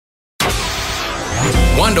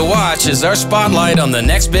One to Watch is our spotlight on the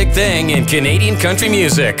next big thing in Canadian country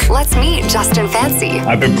music. Let's meet Justin Fancy.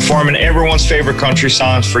 I've been performing everyone's favorite country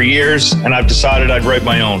songs for years, and I've decided I'd write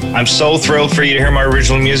my own. I'm so thrilled for you to hear my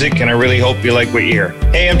original music, and I really hope you like what you hear.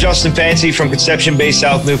 Hey, I'm Justin Fancy from Conception Bay,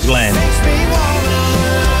 South Newfoundland.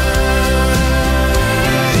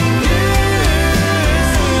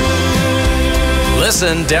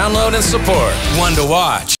 Listen, download, and support One to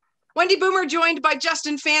Watch. Wendy Boomer joined by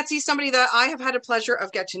Justin Fancy, somebody that I have had a pleasure of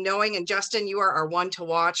get to knowing. And Justin, you are our one to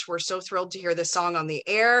watch. We're so thrilled to hear this song on the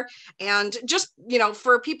air. And just,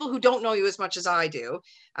 for people who don't know you as much as I do,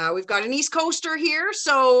 we've got an East Coaster here.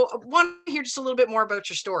 So I want to hear just a little bit more about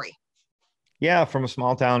your story. Yeah, from a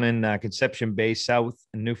small town in Conception Bay, South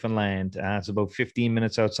Newfoundland. It's about 15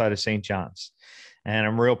 minutes outside of St. John's. And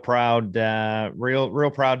I'm real proud,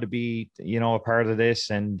 real proud to be, a part of this.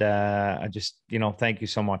 And I just, thank you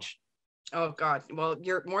so much. Oh, God. Well,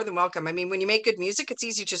 you're more than welcome. I mean, when you make good music, it's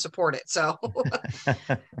easy to support it. So, what's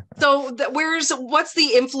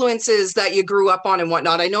the influences that you grew up on and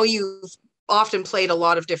whatnot? I know you've often played a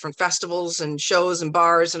lot of different festivals and shows and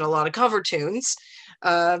bars and a lot of cover tunes.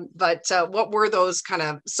 But what were those kind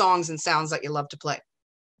of songs and sounds that you love to play?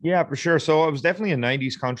 Yeah, for sure. So I was definitely a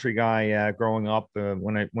 90s country guy growing up.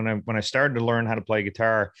 When I started to learn how to play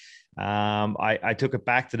guitar, I took it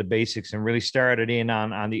back to the basics and really started in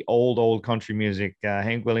on the old country music.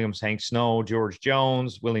 Hank Williams, Hank Snow, George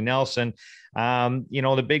Jones, Willie Nelson,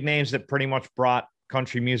 the big names that pretty much brought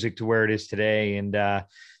country music to where it is today. And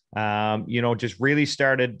just really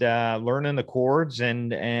started learning the chords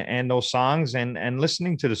and those songs and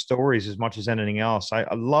listening to the stories as much as anything else.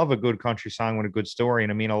 I love a good country song with a good story.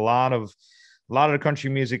 And I mean, a lot of the country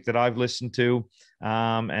music that I've listened to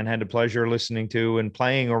and had the pleasure of listening to and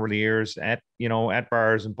playing over the years at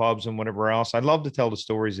bars and pubs and whatever else. I love to tell the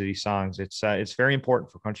stories of these songs. It's very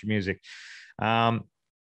important for country music.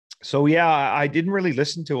 So yeah, I didn't really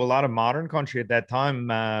listen to a lot of modern country at that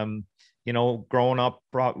time. Growing up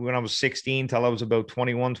when I was 16 till I was about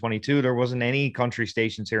 21, 22, there wasn't any country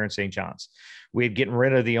stations here in St. John's. We had gotten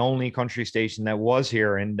rid of the only country station that was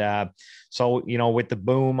here. And so, with the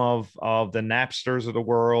boom of the Napsters of the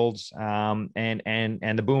world and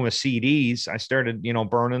the boom of CDs, I started,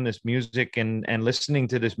 burning this music and listening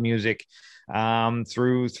to this music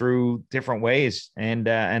through different ways. And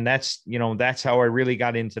that's how I really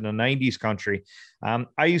got into the 90s country.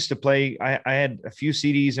 I used to play, I had a few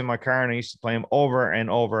CDs in my car and I used to play them over and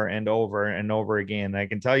over and over and over again. I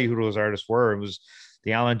can tell you who those artists were. It was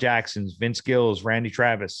the Alan Jacksons, Vince Gills, Randy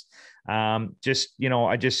Travis. I just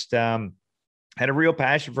had a real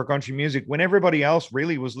passion for country music when everybody else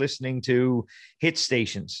really was listening to hit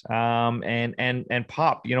stations and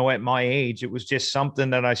pop. At my age, it was just something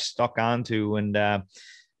that I stuck onto. And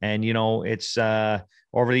it's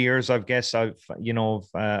over the years, I guess I've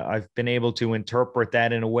been able to interpret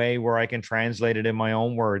that in a way where I can translate it in my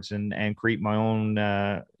own words and create my own,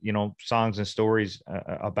 songs and stories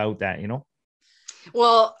about that,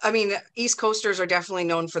 Well, I mean, East Coasters are definitely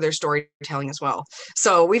known for their storytelling as well.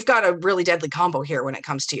 So we've got a really deadly combo here when it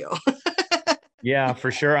comes to you. Yeah,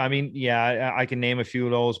 for sure. I mean, yeah, I can name a few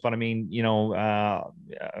of those, but I mean, a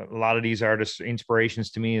lot of these artists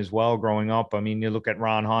inspirations to me as well growing up. I mean, you look at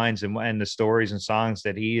Ron Hines and the stories and songs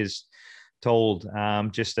that he has told,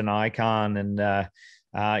 just an icon. And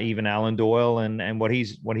even Alan Doyle and what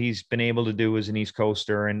he's been able to do as an East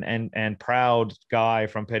Coaster and proud guy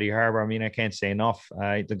from Petty Harbor. I mean, I can't say enough.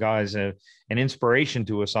 The guy's an inspiration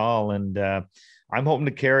to us all, and I'm hoping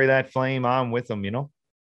to carry that flame on with him.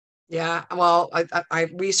 Yeah, well,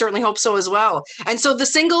 we certainly hope so as well. And so the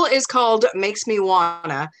single is called "Makes Me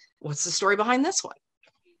Wanna." What's the story behind this one?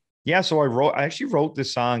 Yeah, so I actually wrote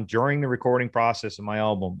this song during the recording process of my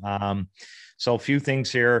album. So a few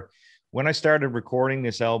things here. When I started recording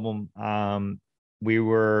this album, we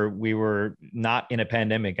were not in a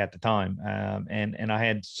pandemic at the time. And I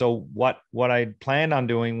had, so what I planned on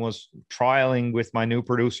doing was trialing with my new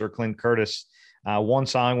producer, Clint Curtis, one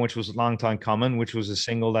song, which was a long time coming, which was a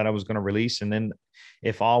single that I was going to release. And then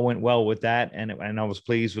if all went well with that, and I was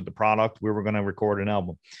pleased with the product, we were going to record an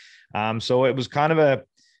album. So it was kind of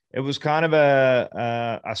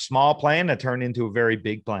a small plan that turned into a very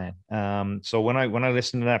big plan. So when I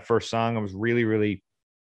listened to that first song, I was really, really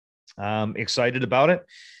excited about it.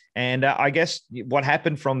 And I guess what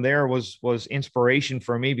happened from there was inspiration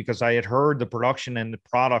for me, because I had heard the production and the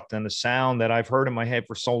product and the sound that I've heard in my head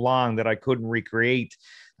for so long that I couldn't recreate.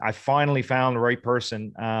 I finally found the right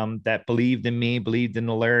person that believed in me, believed in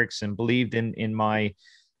the lyrics, and believed in my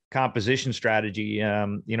composition strategy,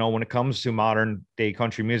 when it comes to modern day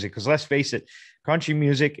country music. Because let's face it, country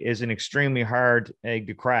music is an extremely hard egg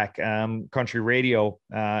to crack. Country radio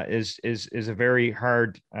is a very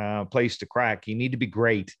hard place to crack. You need to be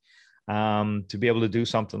great to be able to do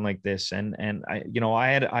something like this. And I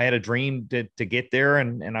had a dream to get there,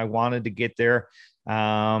 and I wanted to get there.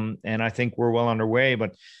 And I think we're well underway.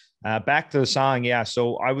 But back to the song, yeah.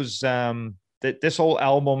 So I was this whole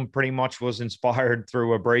album pretty much was inspired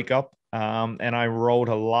through a breakup. And I wrote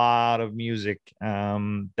a lot of music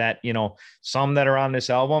that, some that are on this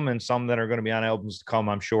album and some that are going to be on albums to come,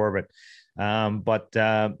 I'm sure. But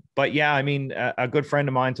yeah, I mean, a good friend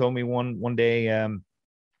of mine told me one day,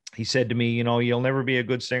 he said to me, you'll never be a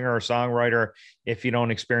good singer or songwriter if you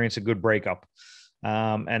don't experience a good breakup.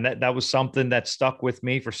 And that was something that stuck with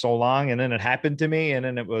me for so long. And then it happened to me. And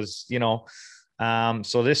then it was,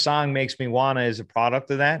 so this song, Makes Me Wanna, is a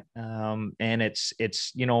product of that. And it's,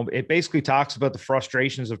 it basically talks about the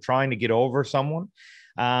frustrations of trying to get over someone.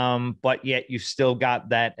 But yet you've still got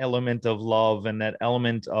that element of love and that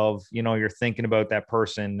element of, you're thinking about that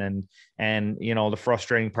person and, the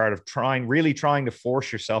frustrating part of really trying to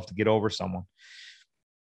force yourself to get over someone.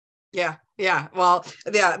 Yeah. Yeah. Well,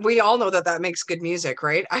 yeah, we all know that makes good music,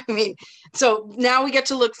 right? I mean, so now we get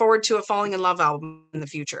to look forward to a Falling in Love album in the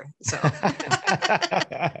future. So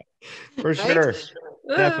for sure.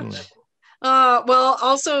 Definitely. Well,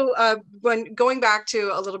 also, when going back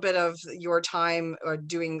to a little bit of your time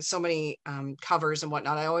doing so many covers and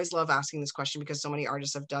whatnot, I always love asking this question because so many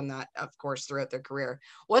artists have done that, of course, throughout their career.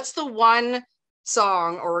 What's the one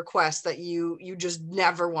song or request that you just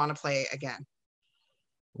never want to play again?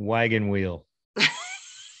 Wagon Wheel.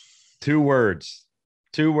 Two words.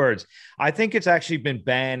 I think it's actually been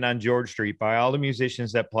banned on George Street by all the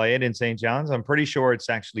musicians that play it in St. John's. I'm pretty sure it's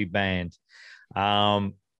actually banned.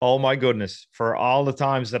 Oh my goodness. For all the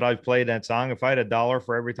times that I've played that song, if I had $1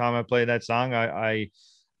 for every time I played that song, I'd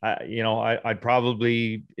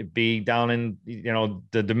probably be down in,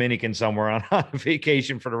 the Dominican somewhere on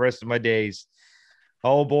vacation for the rest of my days.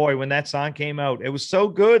 Oh boy, when that song came out, it was so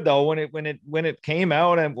good though. When it came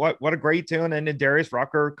out, and what a great tune. And then Darius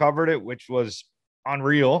Rucker covered it, which was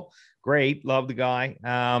unreal. Great. Love the guy.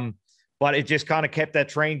 But it just kind of kept that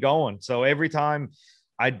train going. So every time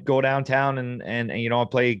I'd go downtown and I'd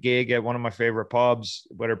play a gig at one of my favorite pubs,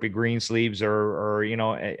 whether it be Greensleeves or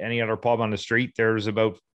any other pub on the street, there's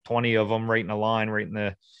about 20 of them right in a line, right in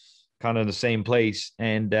the kind of the same place.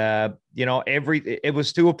 And, it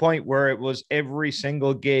was to a point where it was every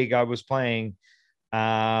single gig I was playing.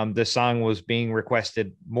 The song was being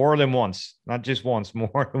requested more than once, not just once,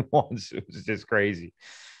 more than once. It was just crazy.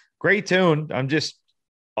 Great tune.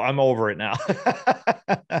 I'm over it now.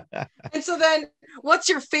 And so then what's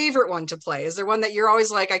your favorite one to play? Is there one that you're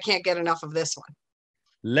always like, I can't get enough of this one?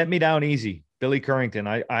 Let Me Down Easy, Billy Currington.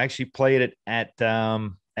 I actually played it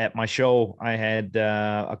at my show I had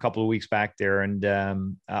a couple of weeks back there. And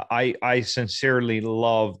I sincerely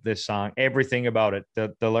love this song, everything about it,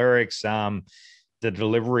 the lyrics, the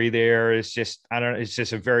delivery there is just, it's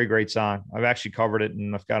just a very great song. I've actually covered it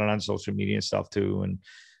and I've got it on social media and stuff too.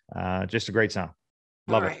 And just a great song.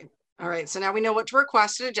 Love it. All right. So now we know what to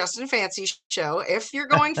request at a Justin Fancy show. If you're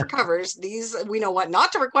going for covers, we know what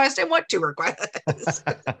not to request and what to request.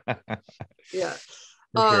 Yeah.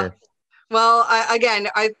 For sure. Well,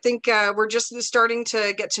 I think we're just starting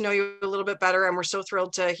to get to know you a little bit better, and we're so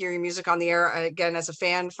thrilled to hear your music on the air again as a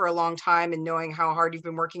fan for a long time and knowing how hard you've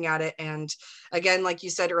been working at it. And again, like you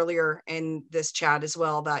said earlier in this chat as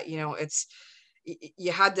well, that,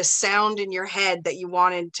 you had this sound in your head that you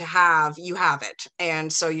wanted to have, you have it.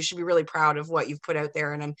 And so you should be really proud of what you've put out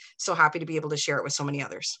there. And I'm so happy to be able to share it with so many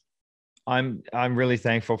others. I'm really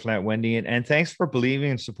thankful for that, Wendy, and thanks for believing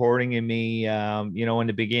and supporting in me. In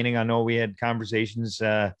the beginning, I know we had conversations,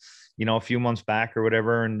 a few months back or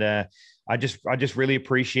whatever, and I just really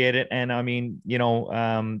appreciate it. And I mean,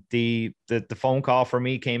 the phone call for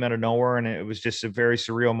me came out of nowhere, and it was just a very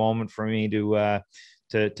surreal moment for me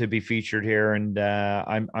to be featured here. And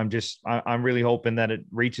I'm really hoping that it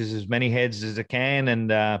reaches as many heads as it can,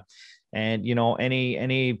 and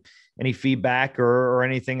any feedback or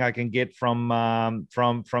anything I can get from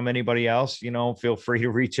anybody else, feel free to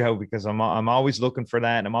reach out, because I'm always looking for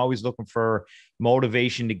that. And I'm always looking for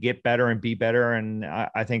motivation to get better and be better. And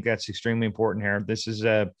I think that's extremely important here. This is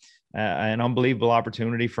an unbelievable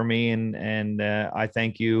opportunity for me. And I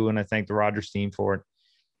thank you. And I thank the Rogers team for it.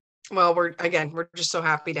 Well, we're just so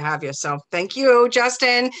happy to have you. So thank you,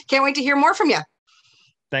 Justin. Can't wait to hear more from you.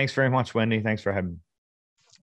 Thanks very much, Wendy. Thanks for having me.